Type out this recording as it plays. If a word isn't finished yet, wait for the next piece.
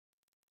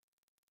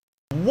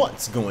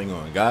What's going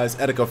on, guys?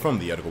 Etika from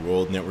the Etika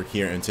World Network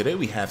here, and today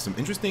we have some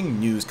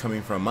interesting news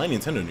coming from My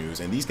Nintendo News,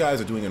 and these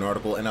guys are doing an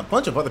article, and a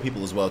bunch of other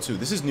people as well too.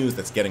 This is news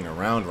that's getting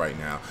around right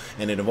now,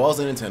 and it involves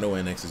the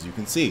Nintendo NX, as you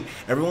can see.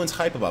 Everyone's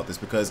hype about this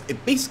because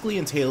it basically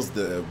entails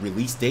the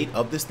release date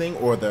of this thing,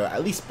 or the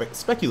at least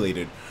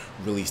speculated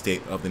release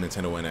date of the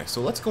Nintendo NX.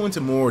 So let's go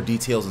into more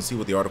details and see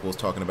what the article is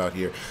talking about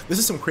here. This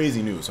is some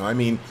crazy news, so I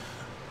mean,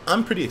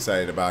 I'm pretty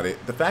excited about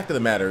it. The fact of the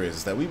matter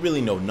is that we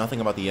really know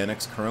nothing about the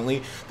NX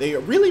currently. They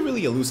are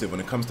really elusive when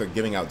it comes to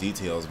giving out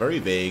details, very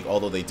vague,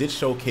 although they did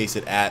showcase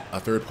it at a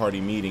third-party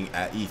meeting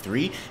at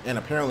E3, and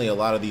apparently a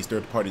lot of these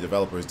third-party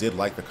developers did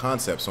like the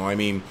concept. So I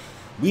mean,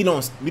 we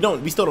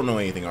still don't know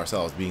anything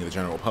ourselves, being the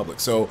general public.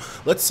 So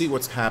let's see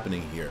what's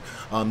happening here.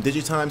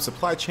 Digitime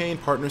supply chain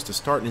partners to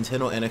start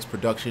Nintendo NX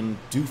production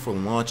due for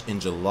launch in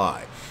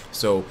July.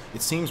 So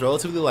it seems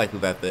relatively likely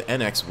that the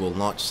NX will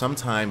launch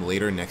sometime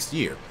later next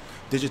year.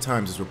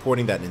 Digitimes is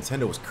reporting that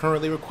Nintendo is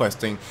currently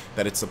requesting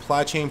that its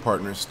supply chain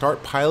partners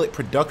start pilot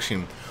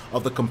production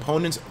of the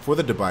components for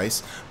the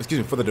device,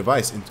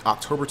 in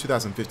October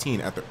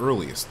 2015 at the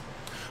earliest.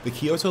 The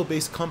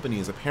Kyoto-based company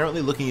is apparently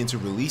looking into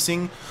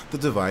releasing the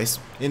device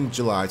in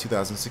July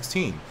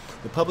 2016.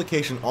 The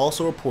publication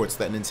also reports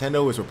that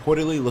Nintendo is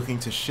reportedly looking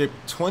to ship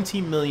 20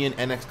 million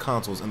NX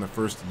consoles in the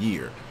first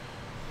year.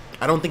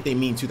 I don't think they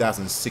mean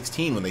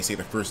 2016 when they say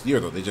the first year,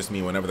 though. They just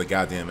mean whenever the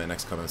goddamn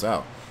NX comes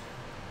out.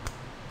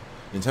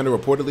 Nintendo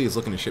reportedly is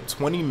looking to ship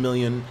 20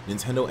 million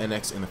Nintendo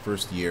NX in the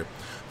first year.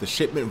 The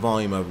shipment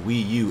volume of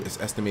Wii U is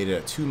estimated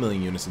at 2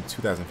 million units in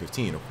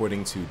 2015,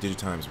 according to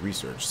Digitime's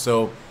research.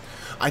 So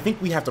I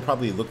think we have to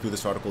probably look through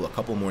this article a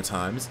couple more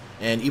times,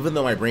 and even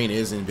though my brain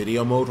is in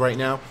video mode right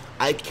now,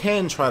 I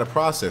can try to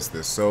process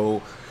this. So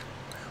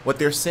what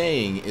they're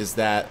saying is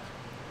that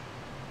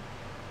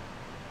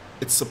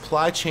its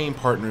supply chain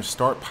partners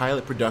start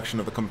pilot production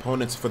of the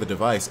components for the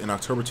device in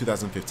October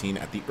 2015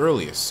 at the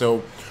earliest. So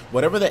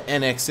whatever the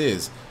NX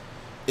is,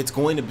 it's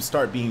going to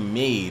start being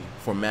made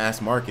for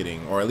mass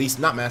marketing, or at least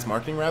not mass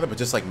marketing rather, but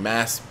just like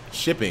mass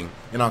shipping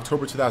in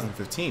October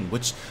 2015,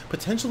 which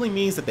potentially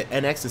means that the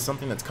NX is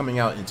something that's coming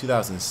out in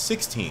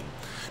 2016.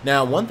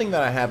 Now, one thing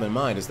that I have in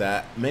mind is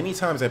that many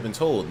times I've been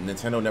told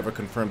Nintendo never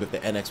confirmed if the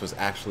NX was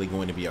actually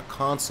going to be a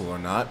console or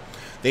not.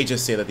 They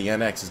just say that the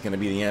NX is going to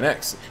be the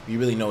NX. We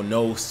really know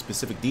no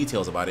specific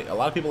details about it. A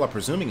lot of people are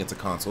presuming it's a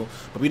console,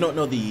 but we don't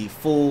know the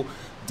full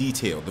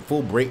detail, the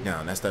full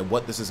breakdown as to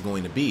what this is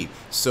going to be.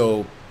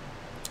 So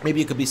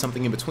maybe it could be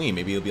something in between.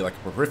 Maybe it'll be like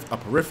a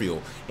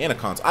peripheral and a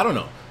console. I don't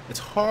know. It's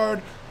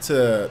hard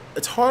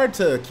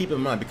to keep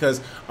in mind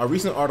because a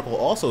recent article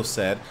also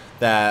said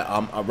that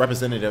a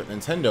representative at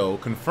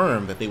Nintendo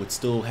confirmed that they would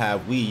still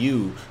have Wii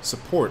U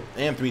support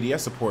and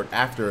 3DS support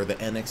after the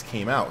NX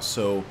came out.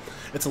 So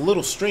it's a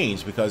little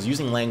strange because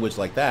using language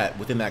like that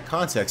within that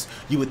context,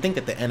 you would think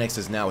that the NX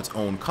is now its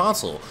own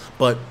console.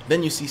 But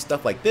then you see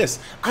stuff like this.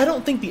 I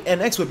don't think the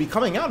NX would be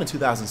coming out in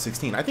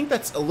 2016. I think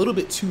that's a little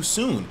bit too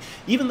soon.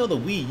 Even though the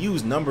Wii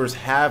U's numbers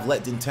have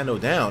let Nintendo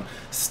down,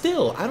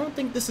 still, I don't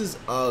think this is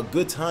a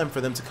good time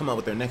for them to come out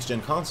with their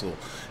next-gen console,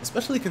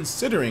 especially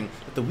considering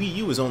that the Wii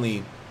U is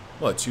only,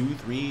 what, 2-3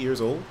 years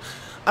old?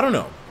 I don't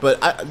know,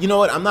 but you know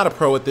what, I'm not a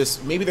pro at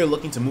this. Maybe they're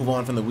looking to move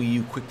on from the Wii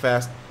U quick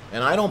fast,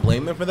 and I don't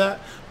blame them for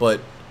that,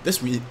 but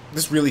this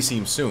really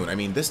seems soon. I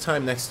mean, this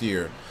time next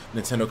year,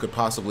 Nintendo could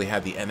possibly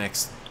have the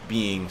NX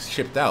being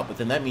shipped out, but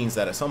then that means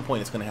that at some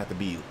point it's going to have to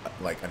be,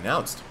 like,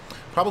 announced.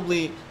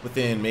 Probably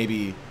within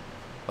maybe,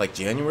 like,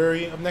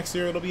 January of next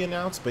year it'll be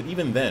announced, but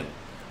even then,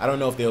 I don't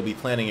know if they'll be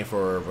planning it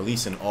for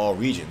release in all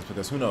regions,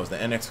 because who knows, the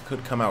NX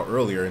could come out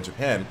earlier in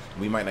Japan,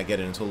 we might not get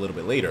it until a little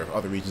bit later,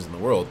 other regions in the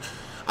world.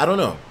 I don't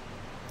know.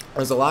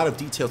 There's a lot of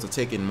details to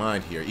take in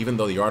mind here, even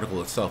though the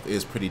article itself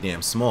is pretty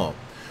damn small.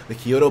 The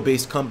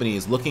Kyoto-based company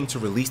is looking to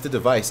release the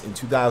device in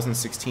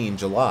 2016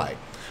 July.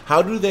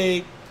 How do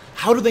they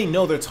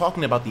know they're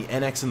talking about the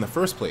NX in the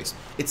first place?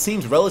 It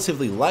seems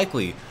relatively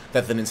likely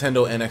that the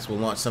Nintendo NX will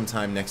launch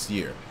sometime next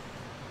year.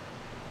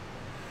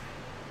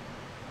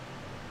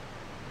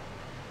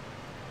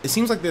 It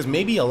seems like there's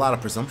maybe a lot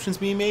of presumptions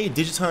being made.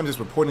 Digitimes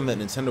is reporting that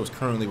Nintendo is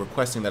currently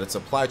requesting that its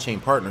supply chain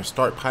partners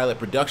start pilot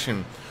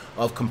production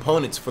of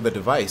components for the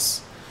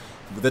device.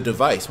 The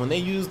device, when they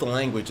use the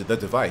language the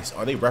device,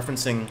 are they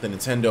referencing the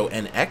Nintendo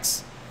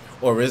NX?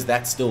 Or is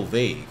that still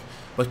vague?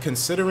 But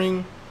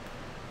considering,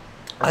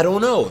 I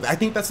don't know. I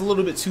think that's a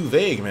little bit too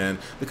vague, man.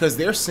 Because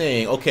they're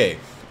saying, okay,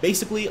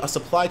 basically a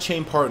supply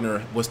chain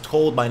partner was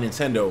told by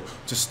Nintendo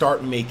to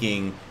start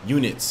making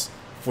units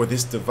for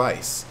this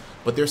device.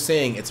 But they're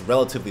saying it's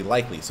relatively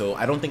likely, so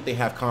I don't think they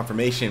have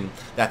confirmation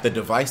that the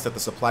device that the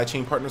supply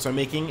chain partners are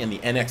making and the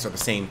NX are the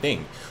same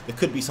thing. It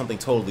could be something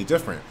totally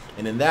different.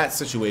 And in that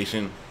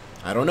situation,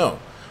 I don't know.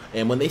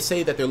 And when they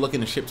say that they're looking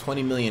to ship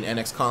 20 million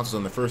NX consoles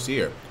in the first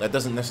year, that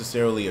doesn't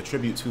necessarily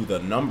attribute to the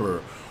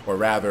number, or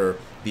rather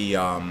the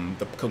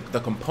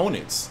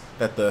components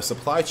that the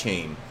supply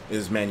chain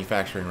is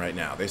manufacturing right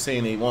now. They're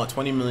saying they want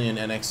 20 million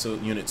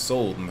NX units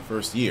sold in the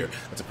first year.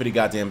 That's a pretty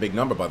goddamn big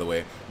number, by the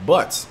way.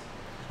 But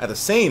at the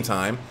same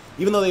time,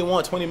 even though they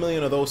want 20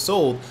 million of those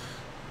sold,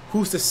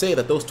 who's to say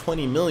that those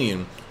 20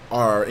 million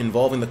are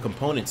involving the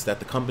components that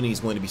the company is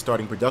going to be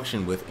starting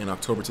production with in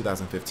October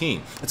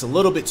 2015. It's a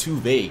little bit too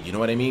vague, you know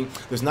what I mean?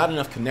 There's not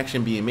enough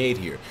connection being made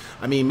here.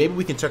 I mean, maybe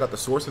we can check out the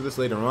source of this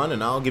later on,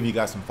 and I'll give you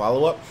guys some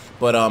follow-up,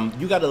 but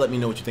you got to let me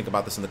know what you think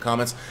about this in the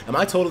comments. Am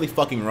I totally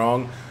fucking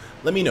wrong?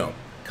 Let me know,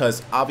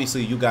 because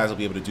obviously you guys will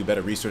be able to do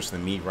better research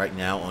than me right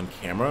now on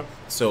camera.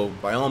 So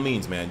by all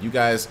means, man, you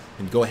guys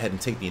can go ahead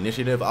and take the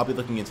initiative. I'll be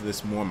looking into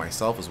this more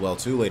myself as well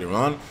too later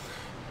on.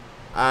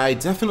 I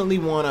definitely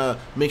want to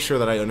make sure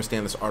that I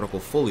understand this article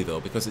fully, though,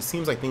 because it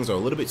seems like things are a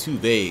little bit too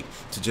vague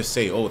to just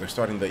say, oh, they're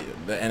starting the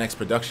NX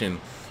production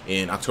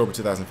in October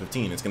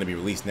 2015. It's going to be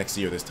released next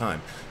year this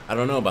time. I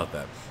don't know about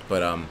that,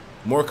 but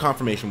more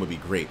confirmation would be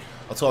great.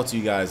 I'll talk to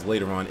you guys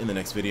later on in the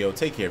next video.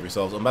 Take care of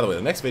yourselves. And by the way,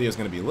 the next video is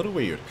going to be a little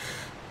weird.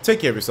 Take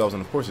care of yourselves,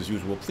 and of course, as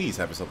usual, please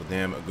have yourself a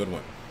damn good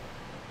one.